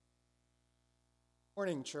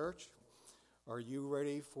Morning, church. Are you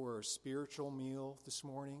ready for a spiritual meal this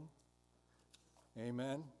morning?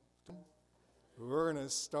 Amen. We're going to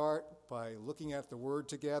start by looking at the Word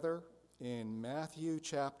together in Matthew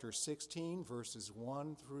chapter 16, verses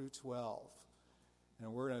 1 through 12.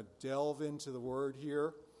 And we're going to delve into the Word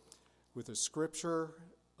here with a scripture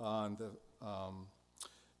on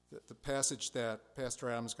the passage that Pastor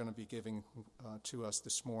Adam is going to be giving to us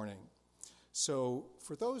this morning. So,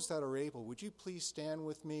 for those that are able, would you please stand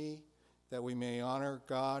with me that we may honor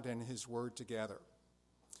God and His Word together?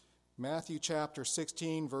 Matthew chapter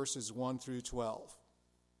 16, verses 1 through 12.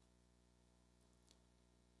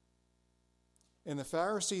 And the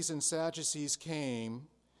Pharisees and Sadducees came,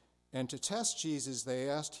 and to test Jesus, they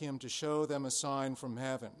asked him to show them a sign from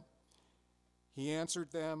heaven. He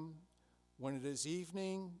answered them, "When it is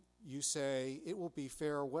evening, you say, 'It will be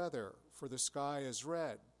fair weather, for the sky is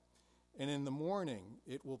red.' And in the morning,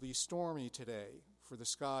 'It will be stormy today, for the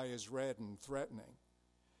sky is red and threatening.'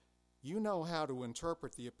 You know how to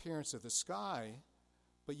interpret the appearance of the sky,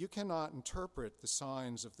 but you cannot interpret the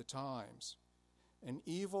signs of the times. An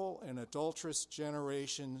evil and adulterous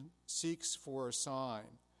generation seeks for a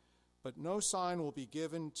sign, but no sign will be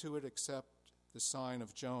given to it except the sign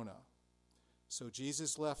of Jonah." So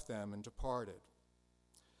Jesus left them and departed.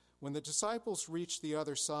 When the disciples reached the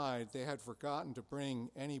other side, they had forgotten to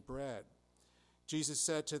bring any bread. Jesus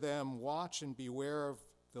said to them, "Watch and beware of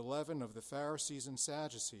the leaven of the Pharisees and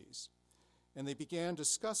Sadducees." And they began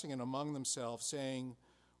discussing it among themselves, saying,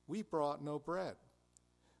 "We brought no bread."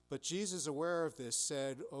 But Jesus, aware of this,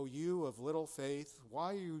 said, "O you of little faith,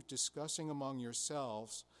 why are you discussing among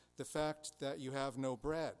yourselves the fact that you have no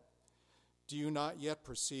bread? Do you not yet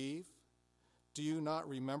perceive? Do you not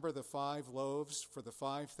remember the 5 loaves for the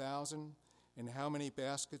 5,000 and how many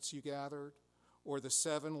baskets you gathered? Or the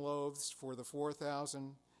 7 loaves for the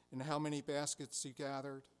 4,000 and how many baskets you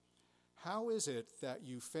gathered? How is it that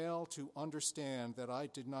you fail to understand that I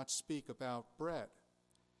did not speak about bread?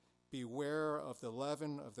 Beware of the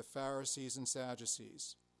leaven of the Pharisees and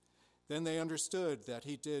Sadducees." Then they understood that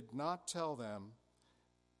he did not tell them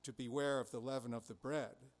to beware of the leaven of the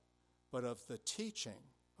bread, but of the teaching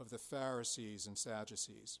of the Pharisees and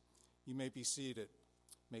Sadducees. You may be seated.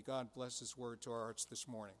 May God bless His word to our hearts this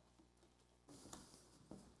morning.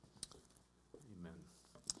 Amen.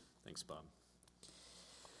 Thanks, Bob.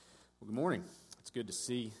 Well, good morning. It's good to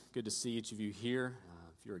see each of you here.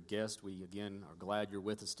 If you're a guest, we again are glad you're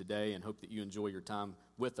with us today and hope that you enjoy your time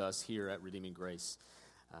with us here at Redeeming Grace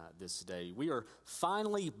this day. We are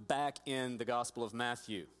finally back in the Gospel of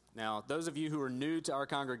Matthew. Now, those of you who are new to our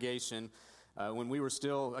congregation, when we were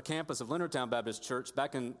still a campus of Leonardtown Baptist Church,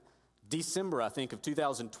 back in December, I think, of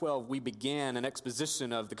 2012, we began an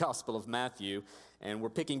exposition of the Gospel of Matthew, and we're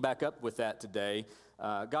picking back up with that today.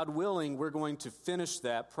 God willing, we're going to finish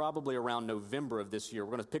that probably around November of this year.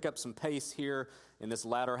 We're going to pick up some pace here in this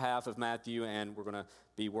latter half of Matthew, and we're going to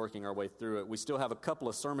be working our way through it. We still have a couple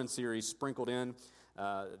of sermon series sprinkled in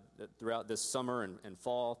throughout this summer and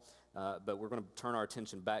fall, but we're going to turn our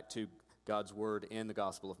attention back to God's Word in the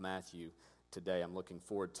Gospel of Matthew today. I'm looking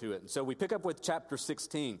forward to it. And so we pick up with chapter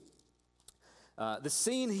 16. The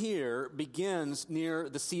scene here begins near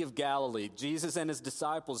the Sea of Galilee. Jesus and his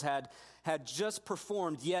disciples had just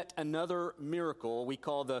performed yet another miracle we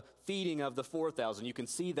call the feeding of the 4,000. You can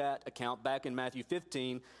see that account back in Matthew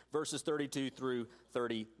 15, verses 32 through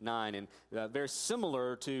 39. And very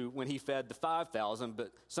similar to when he fed the 5,000,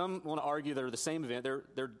 but some want to argue they're the same event.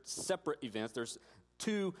 They're separate events. There's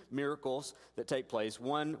 2 miracles that take place,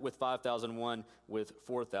 one with 5,000, one with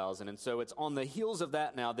 4,000. And so it's on the heels of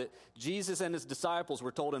that now that Jesus and his disciples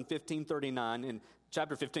were told in 1539, in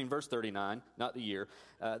chapter 15, verse 39, not the year,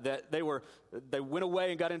 that they went away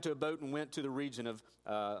and got into a boat and went to the region of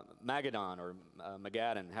Magadan or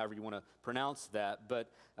Magadan, however you want to pronounce that,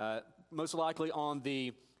 but most likely on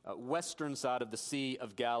the western side of the Sea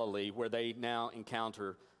of Galilee, where they now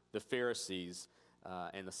encounter the Pharisees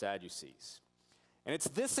and the Sadducees. And it's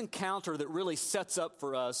this encounter that really sets up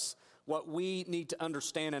for us what we need to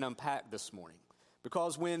understand and unpack this morning.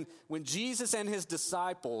 Because when Jesus and his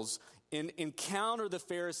disciples encounter the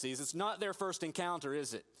Pharisees, it's not their first encounter,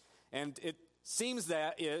 is it? And it seems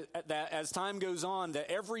that as time goes on,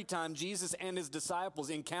 that every time Jesus and his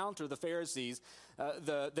disciples encounter the Pharisees,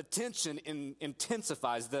 the tension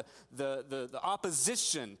intensifies, the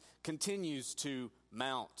opposition continues to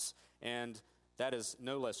mount. And that is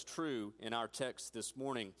no less true in our text this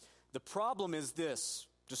morning. The problem is this,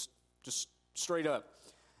 just straight up.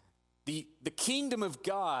 The kingdom of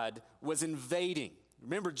God was invading.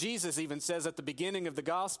 Remember, Jesus even says at the beginning of the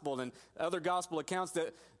gospel and other gospel accounts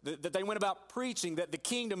that they went about preaching that the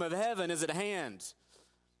kingdom of heaven is at hand.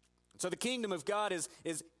 So the kingdom of God is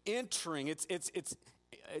entering. It's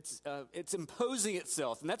imposing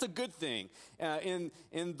itself, and that's a good thing in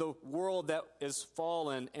the world that is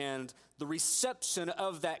fallen. And the reception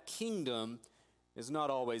of that kingdom is not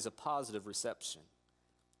always a positive reception.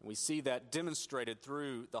 And we see that demonstrated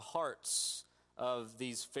through the hearts of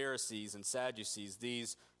these Pharisees and Sadducees,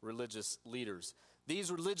 these religious leaders.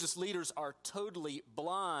 These religious leaders are totally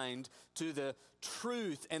blind to the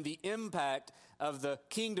truth and the impact of the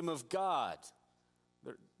kingdom of God.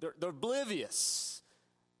 They're oblivious.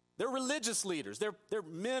 They're religious leaders. They're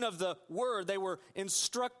men of the word. They were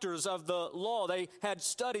instructors of the law. They had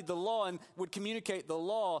studied the law and would communicate the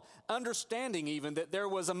law, understanding even that there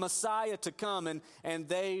was a Messiah to come, and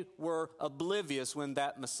they were oblivious when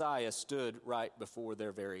that Messiah stood right before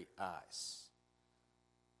their very eyes.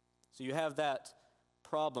 So you have that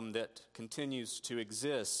problem that continues to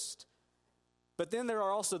exist. But then there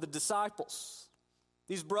are also the disciples,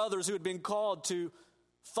 these brothers who had been called to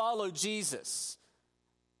follow Jesus,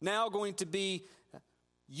 now going to be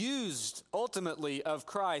used ultimately of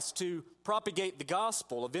Christ to propagate the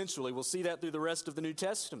gospel. Eventually, we'll see that through the rest of the New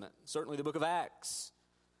Testament, certainly the book of Acts.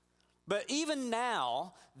 But even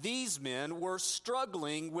now, these men were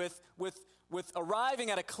struggling with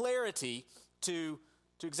arriving at a clarity to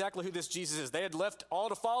exactly who this Jesus is. They had left all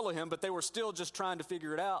to follow him, but they were still just trying to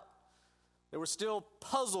figure it out. They were still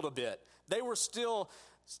puzzled a bit. They were still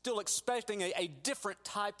expecting a different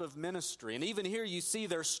type of ministry. And even here you see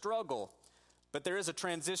their struggle. But there is a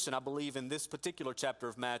transition, I believe, in this particular chapter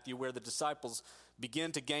of Matthew where the disciples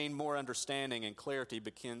begin to gain more understanding and clarity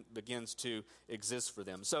begins to exist for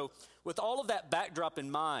them. So with all of that backdrop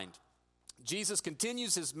in mind, Jesus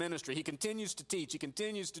continues his ministry. He continues to teach. He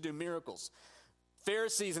continues to do miracles.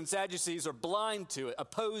 Pharisees and Sadducees are blind to it,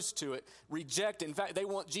 opposed to it, reject it. In fact, they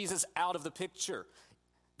want Jesus out of the picture.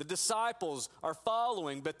 The disciples are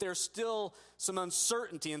following, but there's still some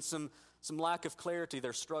uncertainty and some lack of clarity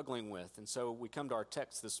they're struggling with. And so we come to our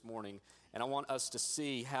text this morning, and I want us to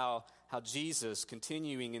see how Jesus,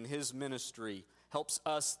 continuing in his ministry, helps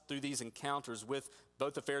us through these encounters with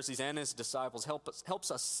both the Pharisees and his disciples,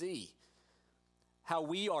 helps us see how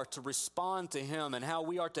we are to respond to him and how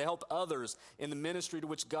we are to help others in the ministry to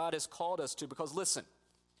which God has called us to. Because listen,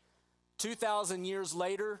 2,000 years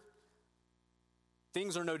later,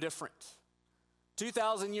 things are no different.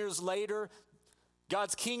 2,000 years later,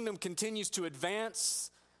 God's kingdom continues to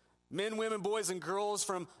advance. Men, women, boys, and girls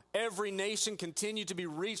from every nation continue to be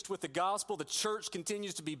reached with the gospel. The church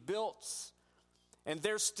continues to be built. And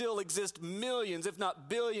there still exist millions, if not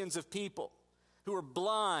billions, of people who are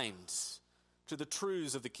blind to the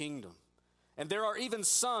truths of the kingdom. And there are even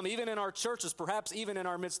some, even in our churches, perhaps even in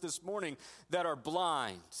our midst this morning, that are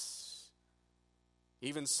blind.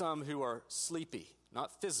 Even some who are sleepy,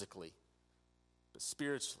 not physically, but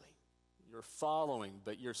spiritually. You're following,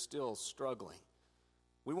 but you're still struggling.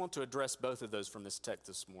 We want to address both of those from this text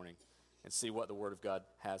this morning and see what the Word of God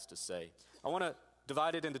has to say. I want to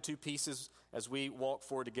divide it into two pieces as we walk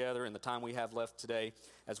forward together in the time we have left today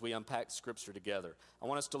as we unpack Scripture together. I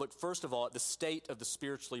want us to look, first of all, at the state of the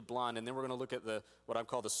spiritually blind, and then we're going to look at what I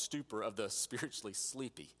call the stupor of the spiritually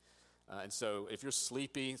sleepy. And so if you're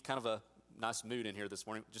sleepy, it's kind of a nice mood in here this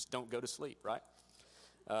morning. Just don't go to sleep, right?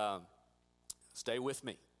 Stay with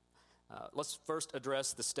me. Let's first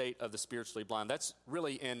address the state of the spiritually blind. That's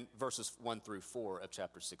really in verses 1 through 4 of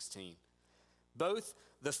chapter 16. Both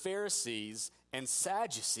the Pharisees and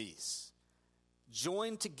Sadducees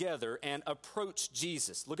joined together and approached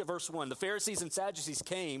Jesus. Look at verse 1. The Pharisees and Sadducees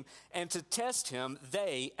came, and to test him,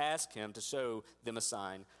 they asked him to show them a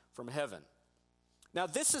sign from heaven. Now,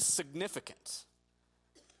 this is significant.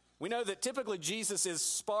 We know that typically Jesus is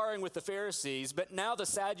sparring with the Pharisees, but now the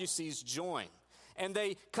Sadducees join. And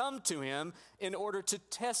they come to him in order to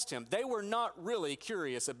test him. They were not really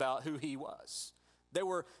curious about who he was. They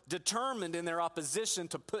were determined in their opposition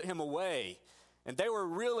to put him away. And they were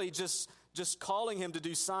really just calling him to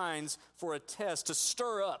do signs for a test, to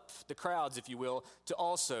stir up the crowds, if you will, to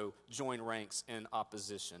also join ranks in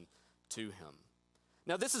opposition to him.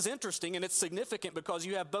 Now, this is interesting, and it's significant because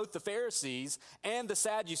you have both the Pharisees and the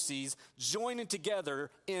Sadducees joining together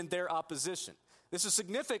in their opposition. This is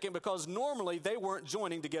significant because normally they weren't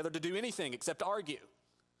joining together to do anything except argue.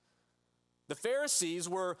 The Pharisees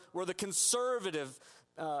were the conservative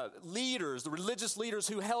leaders, the religious leaders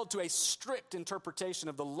who held to a strict interpretation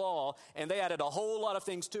of the law, and they added a whole lot of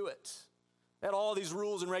things to it. They had all these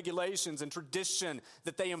rules and regulations and tradition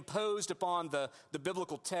that they imposed upon the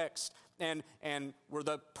biblical text and were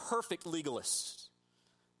the perfect legalists.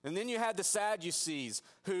 And then you had the Sadducees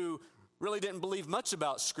who really didn't believe much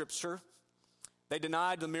about Scripture. They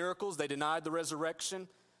denied the miracles. They denied the resurrection.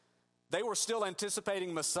 They were still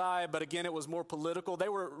anticipating Messiah, but again, it was more political. They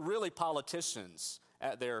were really politicians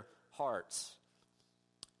at their hearts.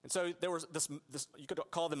 And so there was this you could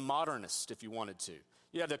call them modernists if you wanted to.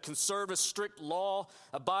 You had the conservative, strict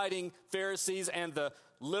law-abiding Pharisees and the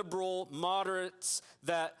liberal moderates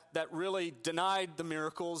that really denied the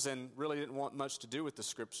miracles and really didn't want much to do with the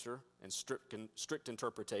Scripture and strict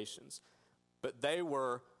interpretations. But they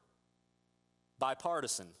were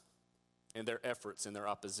bipartisan in their efforts and their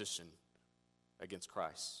opposition against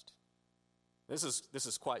Christ. This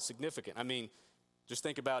is quite significant. I mean, just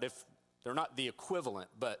think about if they're not the equivalent,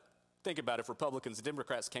 but think about if Republicans and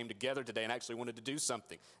Democrats came together today and actually wanted to do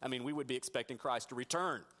something. I mean, we would be expecting Christ to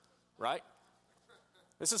return, right?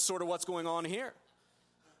 This is sort of what's going on here.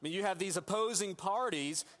 I mean, you have these opposing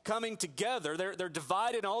parties coming together. They're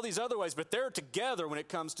divided in all these other ways, but they're together when it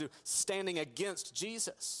comes to standing against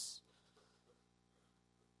Jesus.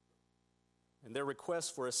 And their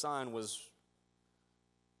request for a sign was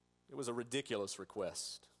a ridiculous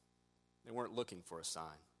request. They weren't looking for a sign.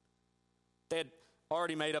 They had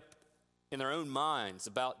already made up in their own minds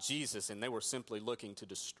about Jesus, and they were simply looking to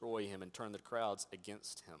destroy him and turn the crowds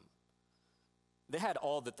against him. They had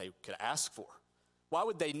all that they could ask for. Why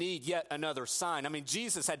would they need yet another sign? I mean,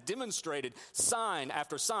 Jesus had demonstrated sign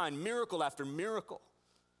after sign, miracle after miracle.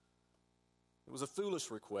 It was a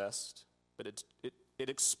foolish request, but it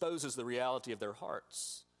exposes the reality of their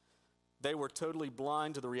hearts. They were totally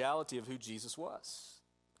blind to the reality of who Jesus was.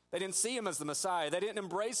 They didn't see him as the Messiah. They didn't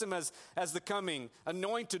embrace him as the coming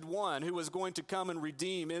anointed one who was going to come and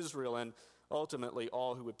redeem Israel and ultimately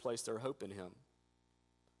all who would place their hope in him.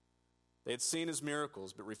 They had seen his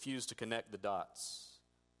miracles but refused to connect the dots.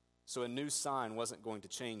 So a new sign wasn't going to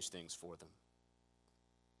change things for them.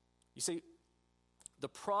 You see, the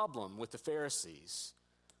problem with the Pharisees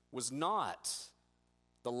was not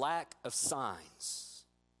the lack of signs.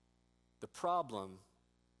 The problem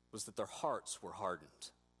was that their hearts were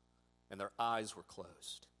hardened and their eyes were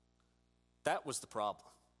closed. That was the problem.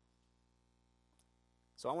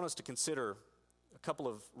 So I want us to consider a couple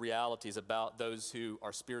of realities about those who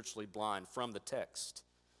are spiritually blind from the text.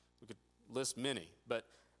 We could list many, but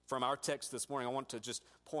from our text this morning, I want to just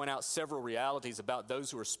point out several realities about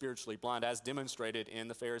those who are spiritually blind as demonstrated in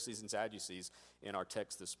the Pharisees and Sadducees in our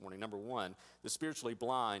text this morning. Number one, the spiritually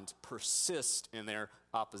blind persist in their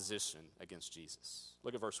opposition against Jesus.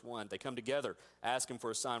 Look at verse 1. They come together, ask him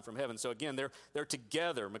for a sign from heaven. So again, they're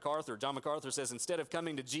together. John MacArthur says, instead of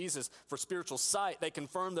coming to Jesus for spiritual sight, they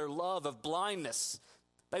confirm their love of blindness.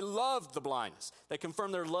 They loved the blindness. They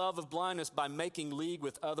confirm their love of blindness by making league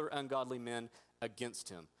with other ungodly men against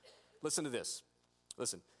him. Listen to this.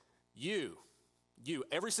 Listen, you,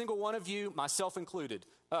 every single one of you, myself included,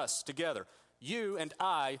 us together, you and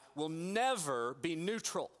I will never be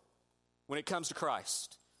neutral when it comes to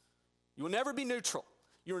Christ. You will never be neutral.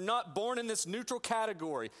 You are not born in this neutral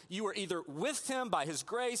category. You are either with him by his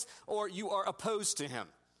grace or you are opposed to him.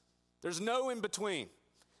 There's no in between.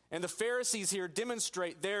 And the Pharisees here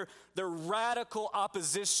demonstrate their radical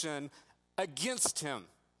opposition against him.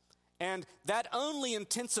 And that only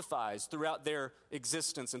intensifies throughout their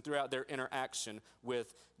existence and throughout their interaction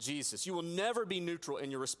with Jesus. You will never be neutral in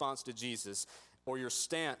your response to Jesus or your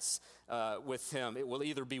stance with him. It will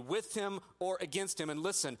either be with him or against him. And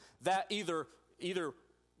listen, that either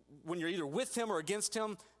when you're either with him or against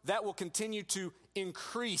him, that will continue to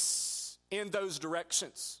increase in those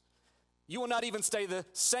directions. You will not even stay the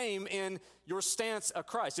same in your stance of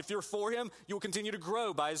Christ. If you're for him, you will continue to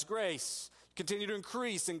grow by his grace. Continue to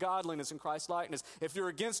increase in godliness and Christ-likeness. If you're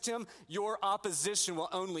against him, your opposition will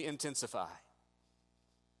only intensify.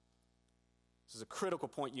 This is a critical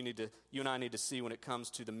point you and I need to see when it comes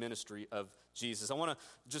to the ministry of Jesus. I want to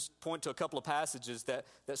just point to a couple of passages that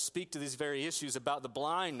speak to these very issues about the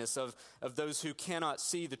blindness of those who cannot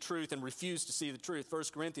see the truth and refuse to see the truth. 1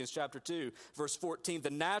 Corinthians chapter 2, verse 14, the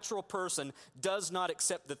natural person does not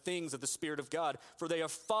accept the things of the Spirit of God, for they are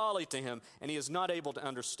folly to him, and he is not able to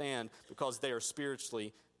understand because they are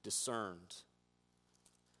spiritually discerned.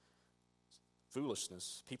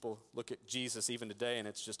 Foolishness. People look at Jesus even today and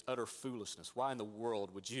it's just utter foolishness. Why in the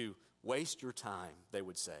world would you waste your time, they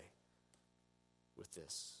would say, with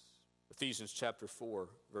this? Ephesians chapter 4,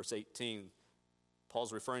 verse 18,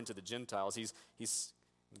 Paul's referring to the Gentiles. He's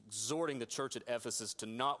exhorting the church at Ephesus to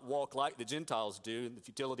not walk like the Gentiles do in the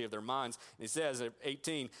futility of their minds. And he says at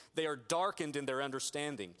 18, they are darkened in their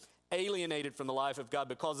understanding, alienated from the life of God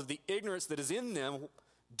because of the ignorance that is in them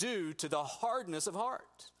due to the hardness of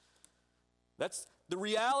heart. That's the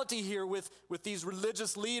reality here with these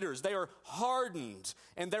religious leaders. They are hardened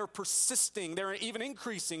and they're persisting. They're even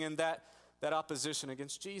increasing in that opposition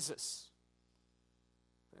against Jesus.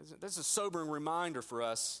 This is a sobering reminder for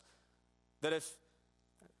us that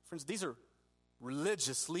friends, these are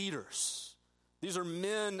religious leaders. These are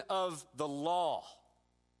men of the law.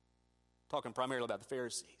 Talking primarily about the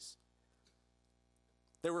Pharisees.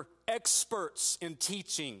 They were experts in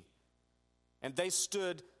teaching, and they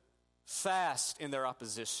stood fast in their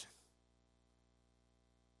opposition.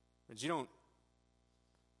 But you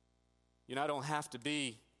and I don't have to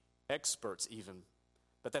be experts even,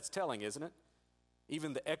 but that's telling, isn't it?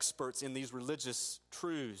 Even the experts in these religious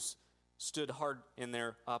truths stood hard in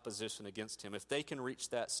their opposition against him. If they can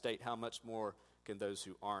reach that state, how much more can those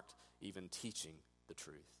who aren't even teaching the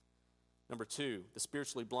truth? Number 2, the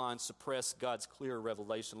spiritually blind suppress God's clear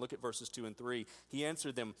revelation. Look at verses 2 and 3. He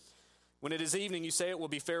answered them, "When it is evening, you say it will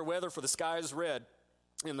be fair weather, for the sky is red.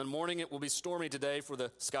 In the morning it will be stormy today, for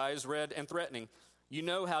the sky is red and threatening. You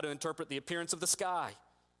know how to interpret the appearance of the sky,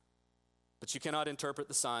 but you cannot interpret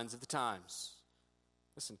the signs of the times."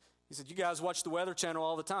 Listen, he said, you guys watch the Weather Channel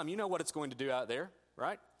all the time. You know what it's going to do out there,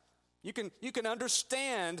 right? You can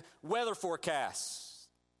understand weather forecasts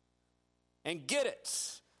and get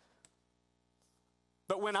it.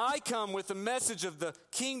 But when I come with the message of the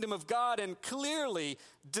kingdom of God and clearly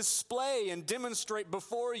display and demonstrate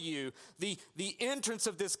before you the entrance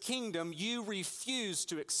of this kingdom, you refuse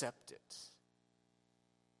to accept it.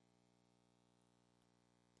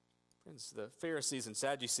 Friends, the Pharisees and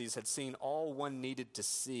Sadducees had seen all one needed to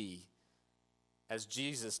see as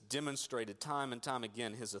Jesus demonstrated time and time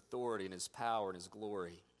again his authority and his power and his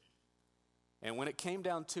glory. And when it came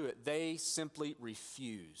down to it, they simply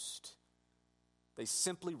refused. They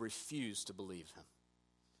simply refused to believe him.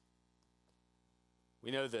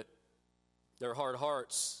 We know that their hard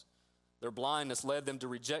hearts, their blindness led them to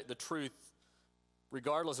reject the truth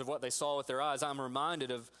regardless of what they saw with their eyes. I'm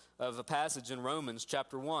reminded of a passage in Romans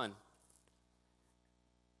chapter 1.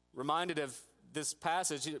 Reminded of this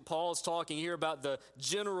passage, Paul is talking here about the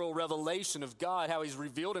general revelation of God, how he's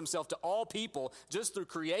revealed himself to all people just through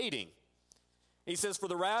creating. He says, "For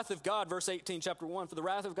the wrath of God," verse 18, chapter 1, "For the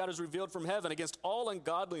wrath of God is revealed from heaven against all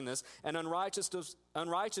ungodliness and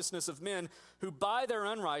unrighteousness of men who by their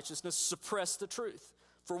unrighteousness suppress the truth.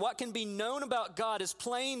 For what can be known about God is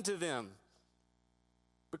plain to them,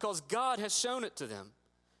 because God has shown it to them."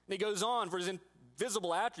 And he goes on, "For his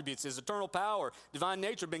invisible attributes, his eternal power, divine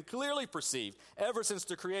nature, have been clearly perceived ever since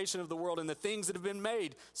the creation of the world and the things that have been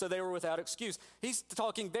made, so they were without excuse." He's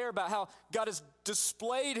talking there about how God has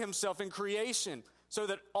displayed himself in creation so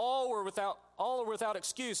that all are without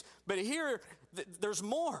excuse. But here, there's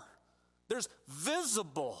more. There's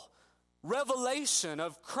visible revelation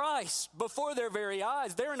of Christ before their very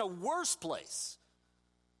eyes. They're in a worse place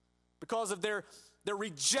because of their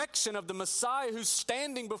rejection of the Messiah who's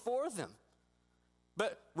standing before them.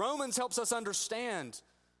 But Romans helps us understand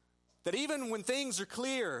that even when things are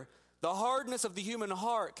clear, the hardness of the human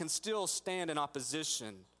heart can still stand in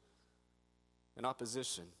opposition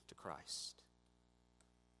to Christ.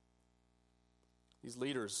 These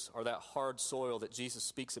leaders are that hard soil that Jesus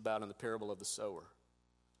speaks about in the parable of the sower.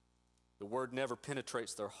 The word never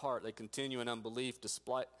penetrates their heart. They continue in unbelief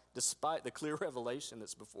despite the clear revelation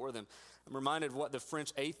that's before them. I'm reminded of what the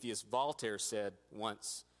French atheist Voltaire said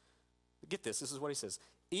once. Get this is what he says.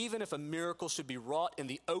 "Even if a miracle should be wrought in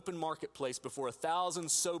the open marketplace before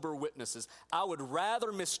 1,000 sober witnesses, I would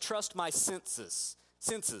rather mistrust my senses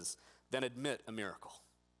than admit a miracle."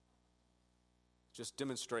 Just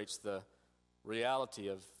demonstrates the reality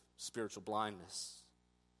of spiritual blindness.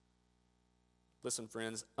 Listen,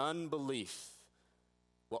 friends, unbelief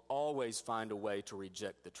will always find a way to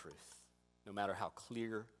reject the truth, no matter how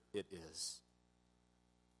clear it is.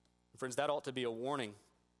 And friends, that ought to be a warning.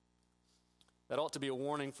 That ought to be a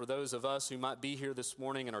warning for those of us who might be here this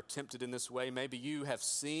morning and are tempted in this way. Maybe you have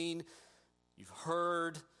seen, you've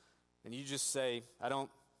heard, and you just say, I don't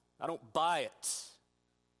buy it.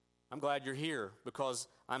 I'm glad you're here, because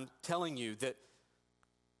I'm telling you that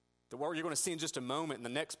what you're going to see in just a moment, and the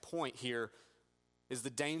next point here, is the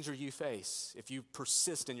danger you face if you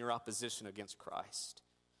persist in your opposition against Christ.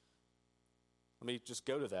 Let me just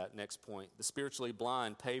go to that next point. The spiritually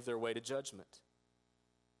blind pave their way to judgment.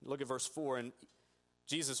 Look at verse 4, and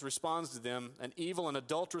Jesus responds to them, "An evil and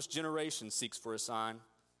adulterous generation seeks for a sign,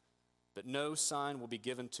 but no sign will be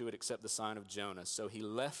given to it except the sign of Jonah." So he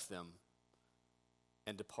left them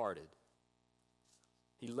and departed.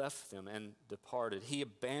 He left them and departed. He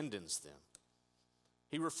abandons them.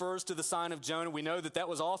 He refers to the sign of Jonah. We know that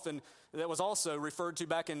was also referred to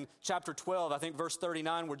back in chapter 12, I think verse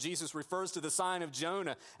 39, where Jesus refers to the sign of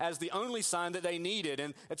Jonah as the only sign that they needed.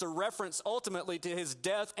 And it's a reference ultimately to his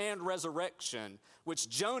death and resurrection, which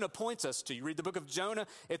Jonah points us to. You read the book of Jonah,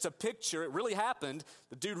 it's a picture. It really happened.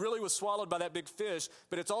 The dude really was swallowed by that big fish,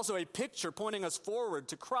 but it's also a picture pointing us forward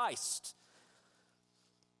to Christ.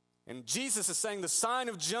 And Jesus is saying the sign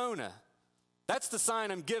of Jonah, that's the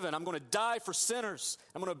sign I'm given. I'm going to die for sinners.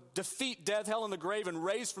 I'm going to defeat death, hell, and the grave and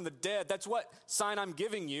raise from the dead. That's what sign I'm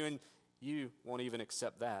giving you, and you won't even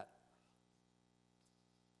accept that.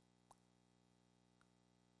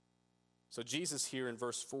 So Jesus here in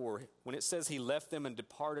verse 4, when it says he left them and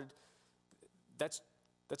departed, that's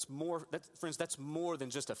more than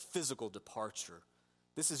just a physical departure.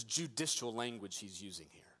 This is judicial language he's using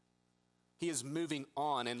here. He is moving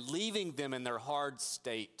on and leaving them in their hard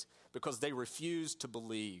state because they refuse to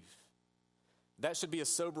believe. That should be a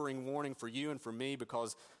sobering warning for you and for me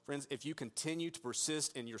because, friends, if you continue to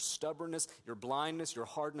persist in your stubbornness, your blindness, your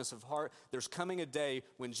hardness of heart, there's coming a day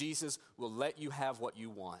when Jesus will let you have what you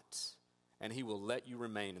want, and he will let you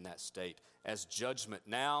remain in that state as judgment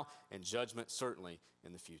now and judgment certainly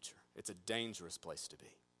in the future. It's a dangerous place to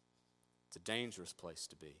be. It's a dangerous place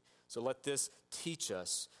to be. So let this teach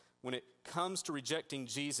us when it comes to rejecting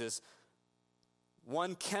Jesus,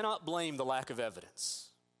 one cannot blame the lack of evidence.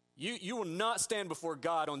 You will not stand before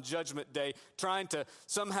God on Judgment Day trying to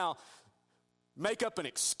somehow make up an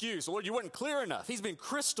excuse. Lord, you weren't clear enough. He's been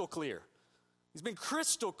crystal clear. He's been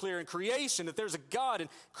crystal clear in creation that there's a God, and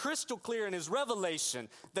crystal clear in his revelation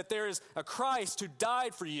that there is a Christ who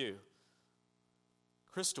died for you.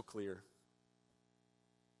 Crystal clear.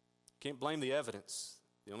 Can't blame the evidence.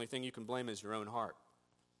 The only thing you can blame is your own heart.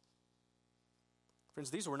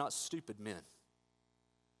 Friends, these were not stupid men.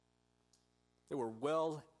 They were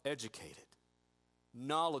well-educated,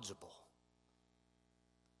 knowledgeable.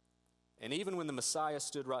 And even when the Messiah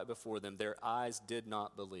stood right before them, their eyes did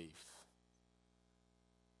not believe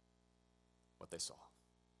what they saw.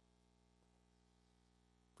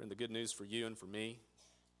 Friend, the good news for you and for me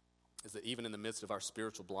is that even in the midst of our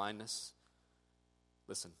spiritual blindness,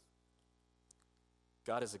 listen,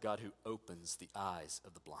 God is a God who opens the eyes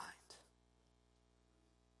of the blind.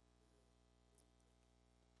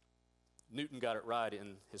 Newton got it right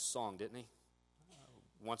in his song, didn't he?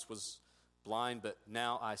 Once was blind, but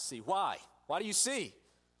now I see. Why? Why do you see?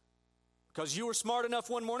 Because you were smart enough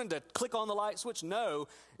one morning to click on the light switch? No,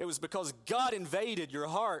 it was because God invaded your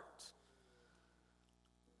heart.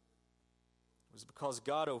 It was because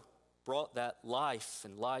God brought that life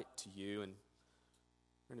and light to you.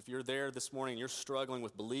 And if you're there this morning and you're struggling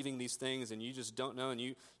with believing these things and you just don't know and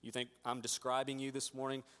you think I'm describing you this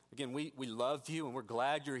morning, again, we love you and we're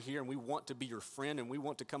glad you're here and we want to be your friend and we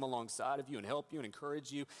want to come alongside of you and help you and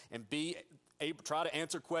encourage you and try to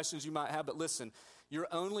answer questions you might have. But listen, your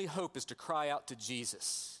only hope is to cry out to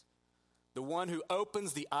Jesus, the one who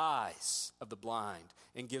opens the eyes of the blind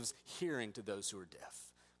and gives hearing to those who are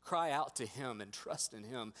deaf. Cry out to him and trust in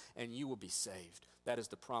him and you will be saved. That is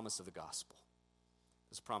the promise of the gospel.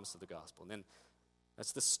 It's the promise of the gospel. And then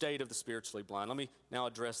that's the state of the spiritually blind. Let me now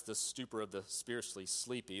address the stupor of the spiritually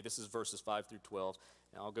sleepy. This is verses 5 through 12.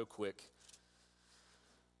 And I'll go quick.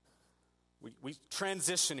 We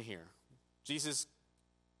transition here. Jesus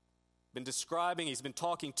been describing, he's been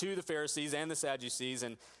talking to the Pharisees and the Sadducees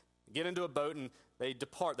and get into a boat and they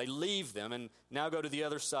depart. They leave them and now go to the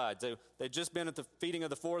other side. They'd just been at the feeding of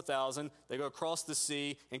the 4,000. They go across the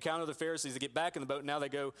sea, encounter the Pharisees. They get back in the boat. And now they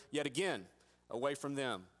go yet again away from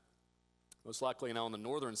them, most likely now on the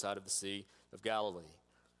northern side of the Sea of Galilee.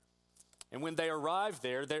 And when they arrive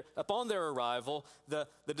there, upon their arrival, the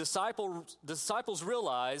disciples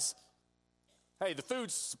realize, hey, the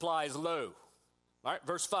food supply is low. All right,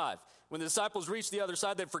 verse 5. When the disciples reached the other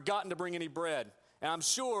side, they'd forgotten to bring any bread. And I'm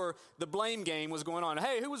sure the blame game was going on.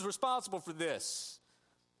 Hey, who was responsible for this?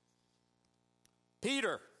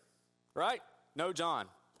 Peter, right? No, John.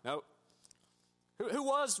 No. Who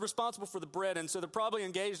was responsible for the bread? And so they're probably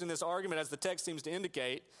engaged in this argument, as the text seems to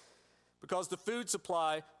indicate, because the food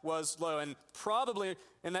supply was low. And probably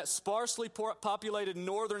in that sparsely populated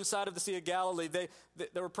northern side of the Sea of Galilee,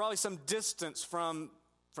 there were probably some distance from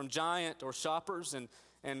Giant or Shoppers,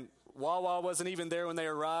 and Wawa wasn't even there when they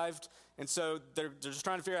arrived. And so they're just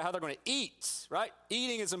trying to figure out how they're going to eat, right?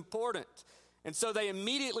 Eating is important. And so they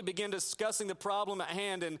immediately begin discussing the problem at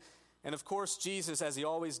hand. And of course, Jesus, as he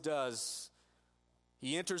always does,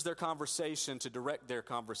 he enters their conversation to direct their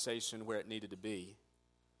conversation where it needed to be.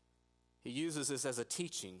 He uses this as a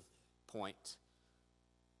teaching point.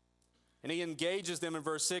 And he engages them in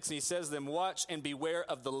verse 6, and he says to them, watch and beware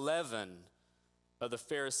of the leaven of the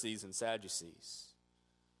Pharisees and Sadducees.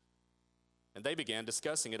 And they began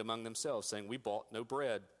discussing it among themselves, saying, we bought no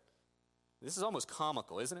bread. This is almost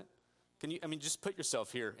comical, isn't it? Just put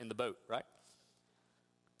yourself here in the boat, right?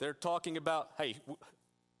 They're talking about, hey,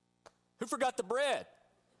 who forgot the bread?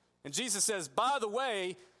 And Jesus says, by the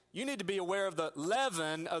way, you need to be aware of the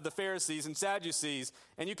leaven of the Pharisees and Sadducees.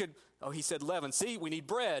 And you could, he said leaven. See, we need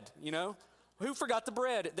bread, Who forgot the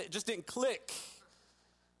bread? It just didn't click.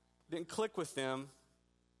 Didn't click with them.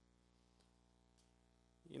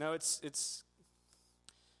 It's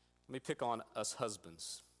let me pick on us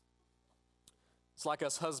husbands. It's like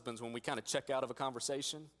us husbands when we kind of check out of a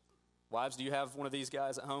conversation. Wives, do you have one of these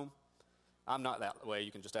guys at home? I'm not that way.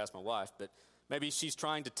 You can just ask my wife. But maybe she's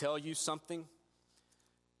trying to tell you something,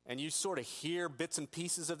 and you sort of hear bits and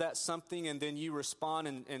pieces of that something, and then you respond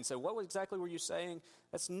and say, what exactly were you saying?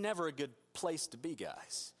 That's never a good place to be,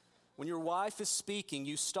 guys. When your wife is speaking,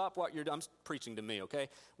 you stop what you're doing. I'm preaching to me, okay?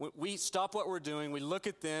 We stop what we're doing, we look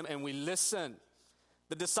at them, and we listen.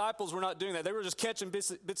 The disciples were not doing that. They were just catching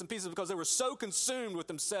bits and pieces because they were so consumed with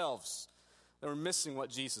themselves. They were missing what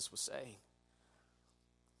Jesus was saying.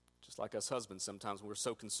 Just like us husbands, sometimes when we're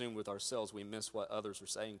so consumed with ourselves, we miss what others are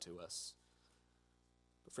saying to us.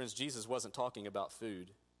 But friends, Jesus wasn't talking about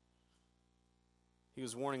food. He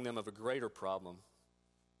was warning them of a greater problem.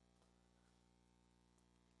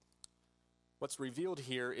 What's revealed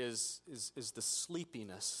here is the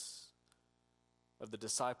sleepiness of the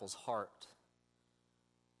disciples' heart.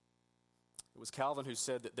 It was Calvin who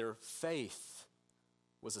said that their faith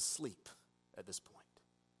was asleep at this point.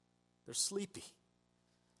 They're sleepy.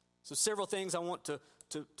 So several things I want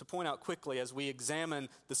to point out quickly as we examine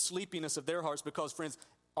the sleepiness of their hearts, because friends,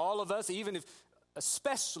 all of us,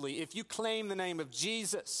 especially if you claim the name of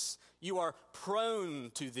Jesus, you are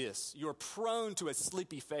prone to this. You are prone to a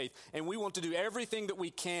sleepy faith. And we want to do everything that we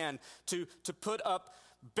can to put up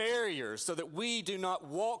barriers so that we do not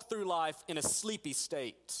walk through life in a sleepy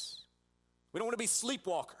state. We don't want to be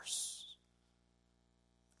sleepwalkers.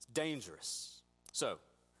 It's dangerous. So,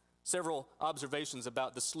 several observations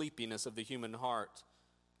about the sleepiness of the human heart.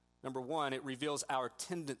 Number one, it reveals our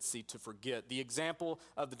tendency to forget. The example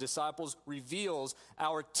of the disciples reveals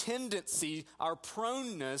our tendency, our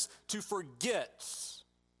proneness to forget.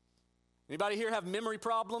 Anybody here have memory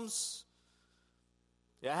problems?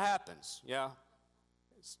 Yeah, it happens. Yeah.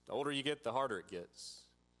 The older you get, the harder it gets.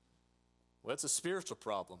 Well, it's a spiritual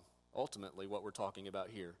problem, ultimately, what we're talking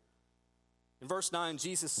about here. In verse 9,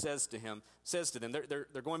 Jesus says to them,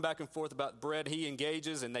 they're going back and forth about bread. He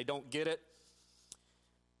engages and they don't get it.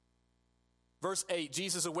 Verse 8,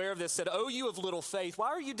 Jesus, aware of this, said, "O you of little faith, why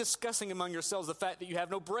are you discussing among yourselves the fact that you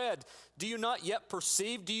have no bread? Do you not yet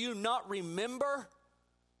perceive? Do you not remember?"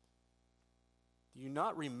 Do you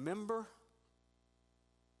not remember?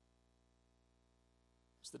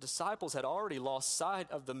 So the disciples had already lost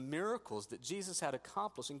sight of the miracles that Jesus had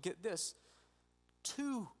accomplished. And get this,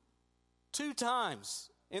 two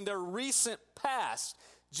times in their recent past,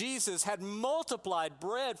 Jesus had multiplied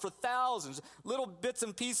bread for thousands, little bits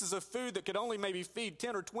and pieces of food that could only maybe feed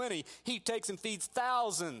 10 or 20. He takes and feeds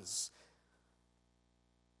thousands.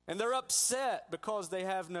 And they're upset because they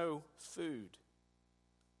have no food.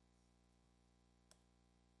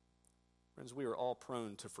 Friends, we are all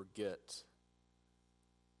prone to forget.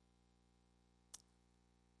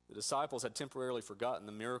 The disciples had temporarily forgotten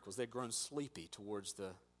the miracles. They'd grown sleepy towards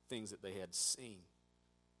the things that they had seen.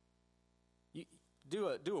 You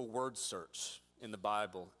do a word search in the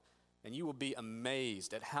Bible, and you will be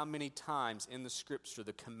amazed at how many times in the Scripture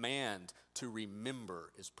the command to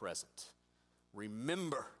remember is present.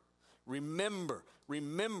 Remember, remember,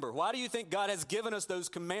 remember. Why do you think God has given us those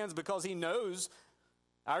commands? Because He knows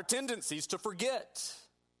our tendencies to forget.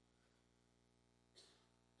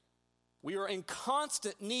 We are in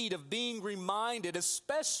constant need of being reminded,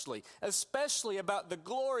 especially about the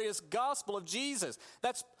glorious gospel of Jesus.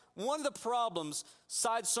 That's one of the problems,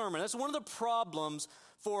 side sermon, that's one of the problems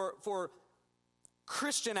for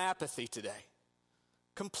Christian apathy today.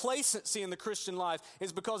 Complacency in the Christian life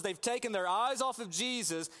is because they've taken their eyes off of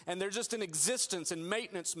Jesus and they're just in existence and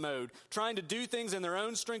maintenance mode, trying to do things in their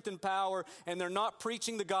own strength and power, and they're not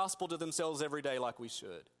preaching the gospel to themselves every day like we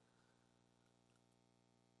should.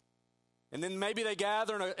 And then maybe they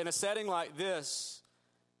gather in a setting like this,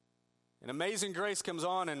 and Amazing Grace comes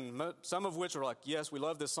on, and some of which are like, yes, we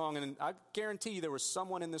love this song. And I guarantee you there was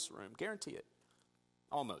someone in this room, guarantee it,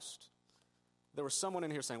 almost. There was someone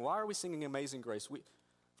in here saying, why are we singing Amazing Grace?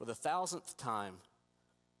 For the 1,000th time,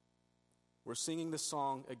 we're singing this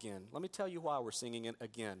song again. Let me tell you why we're singing it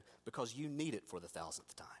again. Because you need it for the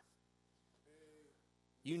 1,000th time.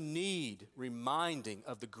 You need reminding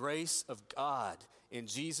of the grace of God in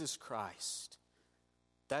Jesus Christ.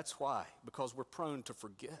 That's why, because we're prone to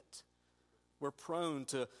forget. We're prone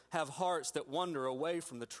to have hearts that wander away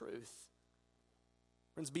from the truth.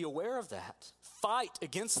 Friends, be aware of that. Fight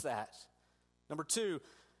against that. Number two,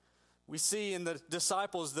 we see in the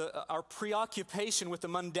disciples our preoccupation with the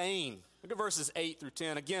mundane. Look at verses 8 through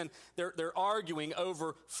 10. Again, they're arguing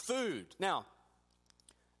over food. Now,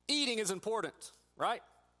 eating is important, right?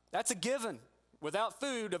 That's a given. Without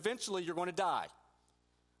food, eventually you're going to die.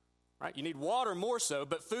 Right? You need water more so,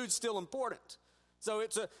 but food's still important. So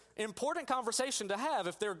it's an important conversation to have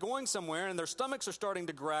if they're going somewhere and their stomachs are starting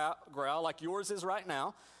to growl like yours is right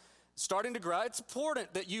now, starting to growl. It's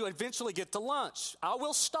important that you eventually get to lunch. I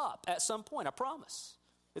will stop at some point, I promise.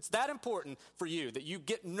 It's that important for you that you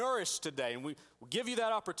get nourished today, and we'll give you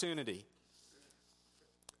that opportunity.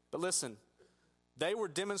 But listen, they were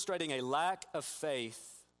demonstrating a lack of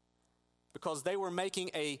faith because they were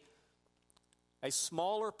making a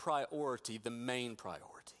smaller priority the main priority.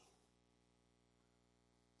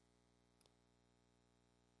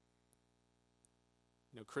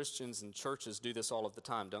 You know, Christians and churches do this all of the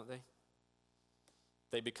time, don't they?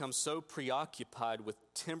 They become so preoccupied with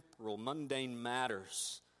temporal, mundane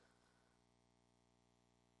matters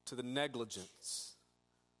to the negligence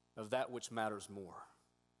of that which matters more.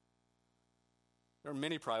 There are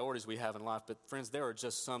many priorities we have in life, but friends, there are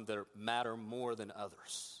just some that matter more than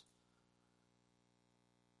others.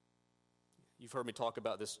 You've heard me talk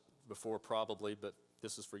about this before probably, but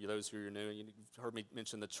this is for those who are new. You've heard me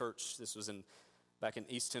mention the church. This was back in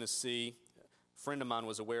East Tennessee. A friend of mine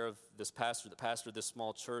was aware of this pastor that pastored this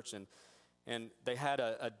small church, and they had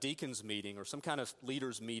a deacons meeting or some kind of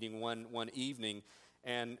leaders meeting one evening,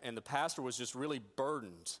 and the pastor was just really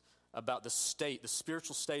burdened about the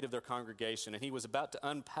spiritual state of their congregation, and he was about to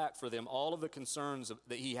unpack for them all of the concerns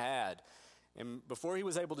that he had. And before he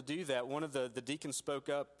was able to do that, one of the deacons spoke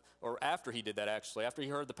up, or after he did that actually, after he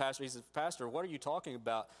heard the pastor, he said, "Pastor, what are you talking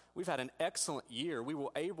about? We've had an excellent year. We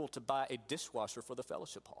were able to buy a dishwasher for the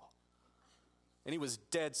fellowship hall." And he was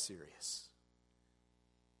dead serious.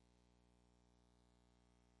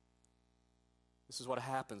 This is what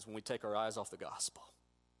happens when we take our eyes off the gospel.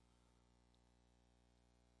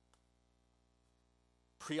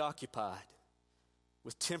 Preoccupied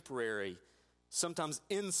with temporary, sometimes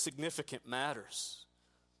insignificant matters.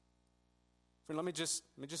 Friend, let me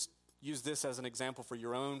just use this as an example for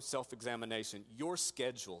your own self-examination. Your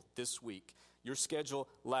schedule this week, your schedule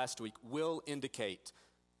last week will indicate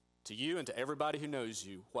to you and to everybody who knows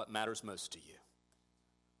you what matters most to you.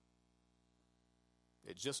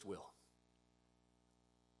 It just will.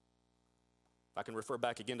 If I can refer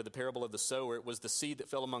back again to the parable of the sower, it was the seed that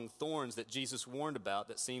fell among thorns that Jesus warned about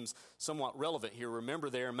that seems somewhat relevant here. Remember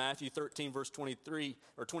there in Matthew 13, verse 23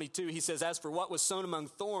 or 22, he says, "As for what was sown among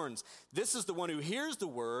thorns, this is the one who hears the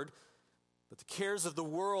word, but the cares of the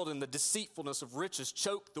world and the deceitfulness of riches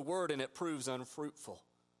choke the word, and it proves unfruitful."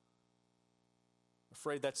 I'm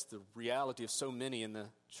afraid that's the reality of so many in the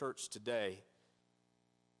church today.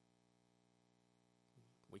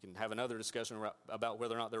 We can have another discussion about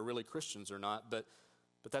whether or not they're really Christians or not, but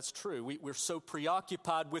that's true. We're so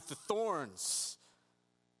preoccupied with the thorns,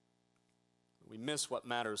 we miss what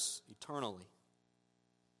matters eternally.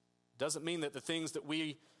 Doesn't mean that the things that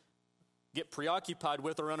we get preoccupied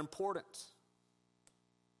with are unimportant.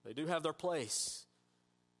 They do have their place,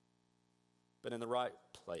 but in the right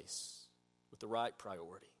place, with the right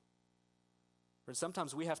priority. And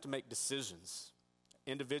sometimes we have to make decisions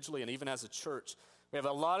individually and even as a church. We have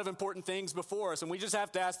a lot of important things before us, and we just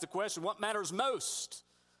have to ask the question, what matters most?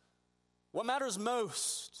 What matters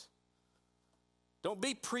most? Don't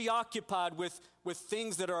be preoccupied with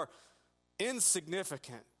things that are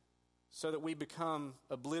insignificant so that we become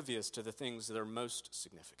oblivious to the things that are most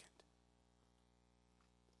significant.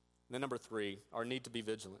 And then number 3, our need to be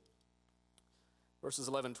vigilant. Verses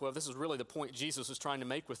 11 and 12, this is really the point Jesus was trying to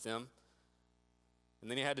make with them. And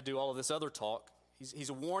then he had to do all of this other talk.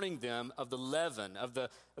 He's warning them of the leaven, of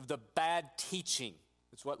the bad teaching.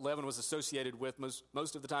 It's what leaven was associated with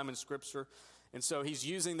most of the time in Scripture. And so he's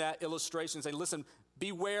using that illustration, saying, listen,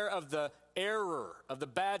 beware of the error, of the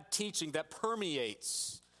bad teaching that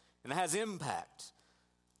permeates and has impact.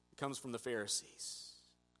 It comes from the Pharisees.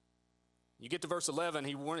 You get to verse 11,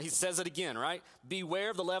 he says it again, right?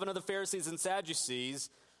 Beware of the leaven of the Pharisees and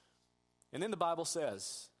Sadducees. And then the Bible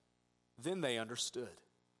says, then they understood.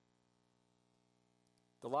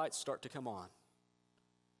 The lights start to come on.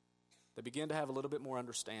 They begin to have a little bit more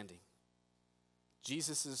understanding.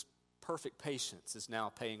 Jesus' perfect patience is now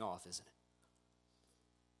paying off, isn't it?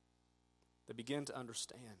 They begin to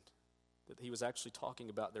understand. that he was actually talking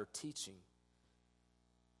about their teaching.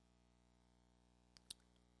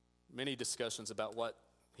 Many discussions about what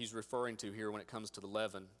he's referring to here when it comes to the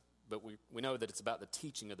leaven, but we know that it's about the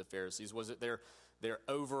teaching of the Pharisees. Was it their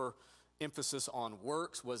overemphasis on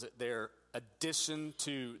works? Was it their addition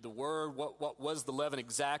to the word? What was the leaven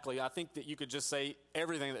exactly? I think that you could just say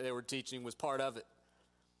everything that they were teaching was part of it.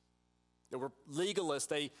 They were legalists.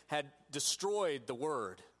 They had destroyed the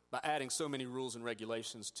word by adding so many rules and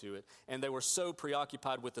regulations to it. And they were so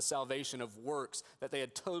preoccupied with the salvation of works that they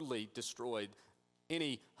had totally destroyed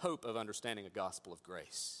any hope of understanding a gospel of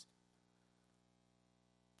grace.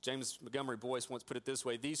 James Montgomery Boyce once put it this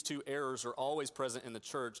way: these two errors are always present in the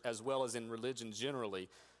church as well as in religion generally,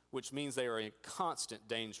 which means they are in constant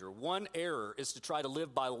danger. One error is to try to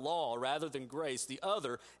live by law rather than grace. The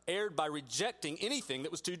other erred by rejecting anything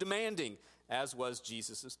that was too demanding, as was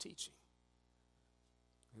Jesus' teaching.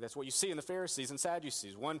 That's what you see in the Pharisees and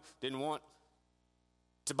Sadducees. One didn't want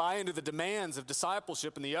to buy into the demands of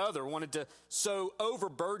discipleship, and the other wanted to so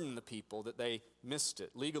overburden the people that they missed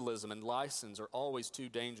it. Legalism and license are always two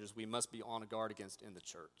dangers we must be on guard against in the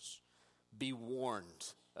church. Be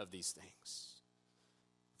warned of these things.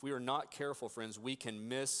 If we are not careful, friends, we can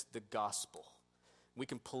miss the gospel. We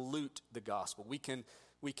can pollute the gospel. We can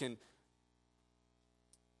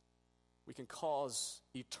cause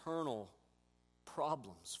eternal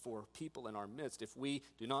problems for people in our midst if we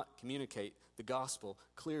do not communicate the gospel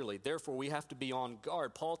clearly. Therefore, we have to be on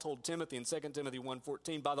guard. Paul told Timothy in 2 Timothy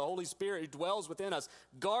 1:14, by the Holy Spirit who dwells within us,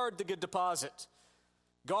 guard the good deposit.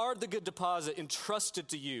 Guard the good deposit entrusted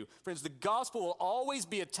to you. Friends, the gospel will always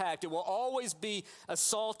be attacked. It will always be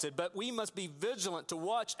assaulted, but we must be vigilant to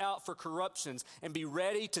watch out for corruptions and be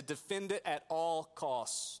ready to defend it at all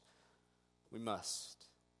costs. We must.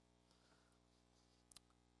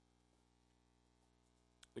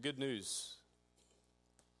 The good news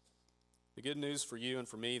for you and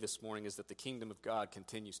for me this morning is that the kingdom of God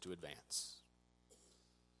continues to advance.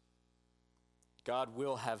 God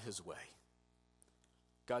will have his way.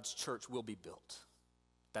 God's church will be built.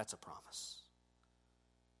 That's a promise.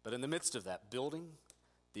 But in the midst of that building,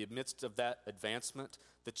 the midst of that advancement,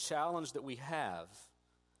 the challenge that we have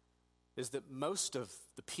is that most of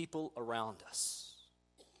the people around us,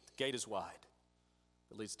 the gate is wide.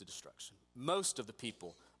 It leads to destruction. Most of the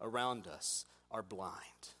people around us are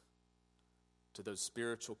blind to those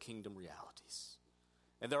spiritual kingdom realities.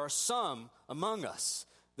 And there are some among us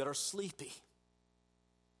that are sleepy.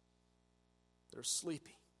 They're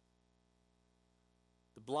sleepy.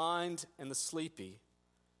 The blind and the sleepy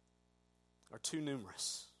are too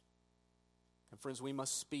numerous. And friends, we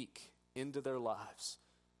must speak into their lives.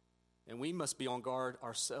 And we must be on guard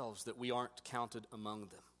ourselves that we aren't counted among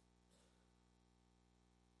them.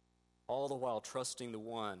 All the while trusting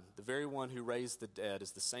the very one who raised the dead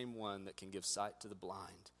is the same one that can give sight to the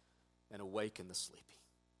blind and awaken the sleepy.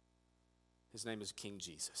 His name is King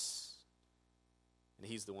Jesus. And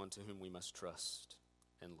he's the one to whom we must trust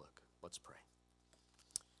and look. Let's pray.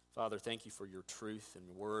 Father, thank you for your truth and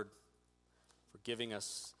your word, for giving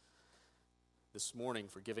us this morning,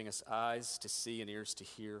 for giving us eyes to see and ears to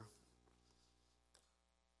hear.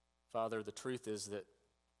 Father, the truth is that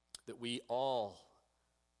we all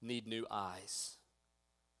need new eyes.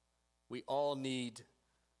 We all need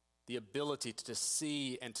the ability to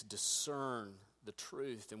see and to discern the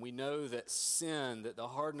truth. And we know that sin, that the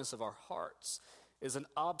hardness of our hearts is an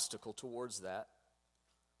obstacle towards that.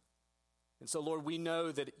 And so, Lord, we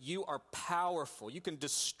know that you are powerful. You can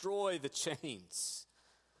destroy the chains.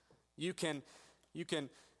 You can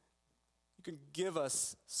give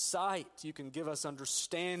us sight. You can give us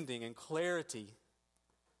understanding and clarity.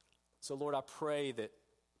 So, Lord, I pray that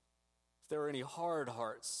if there are any hard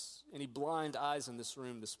hearts, any blind eyes in this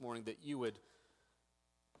room this morning, that you would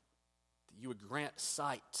grant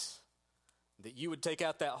sight, that you would take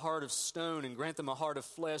out that heart of stone and grant them a heart of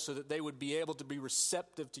flesh so that they would be able to be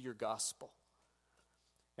receptive to your gospel.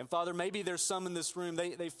 And Father, maybe there's some in this room,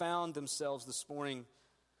 they found themselves this morning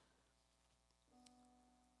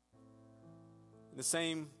in the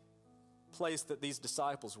same place that these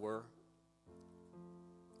disciples were,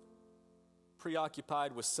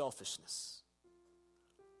 preoccupied with selfishness,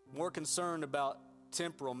 more concerned about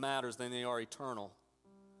temporal matters than they are eternal,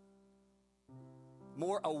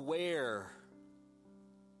 more aware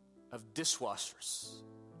of dishwashers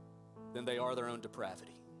than they are their own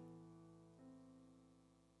depravity.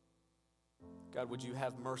 God, would you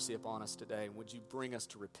have mercy upon us today? Would you bring us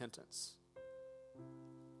to repentance?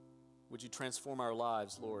 Would you transform our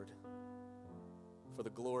lives, Lord, for the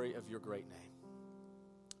glory of your great name?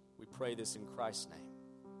 We pray this in Christ's name.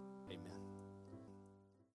 Amen.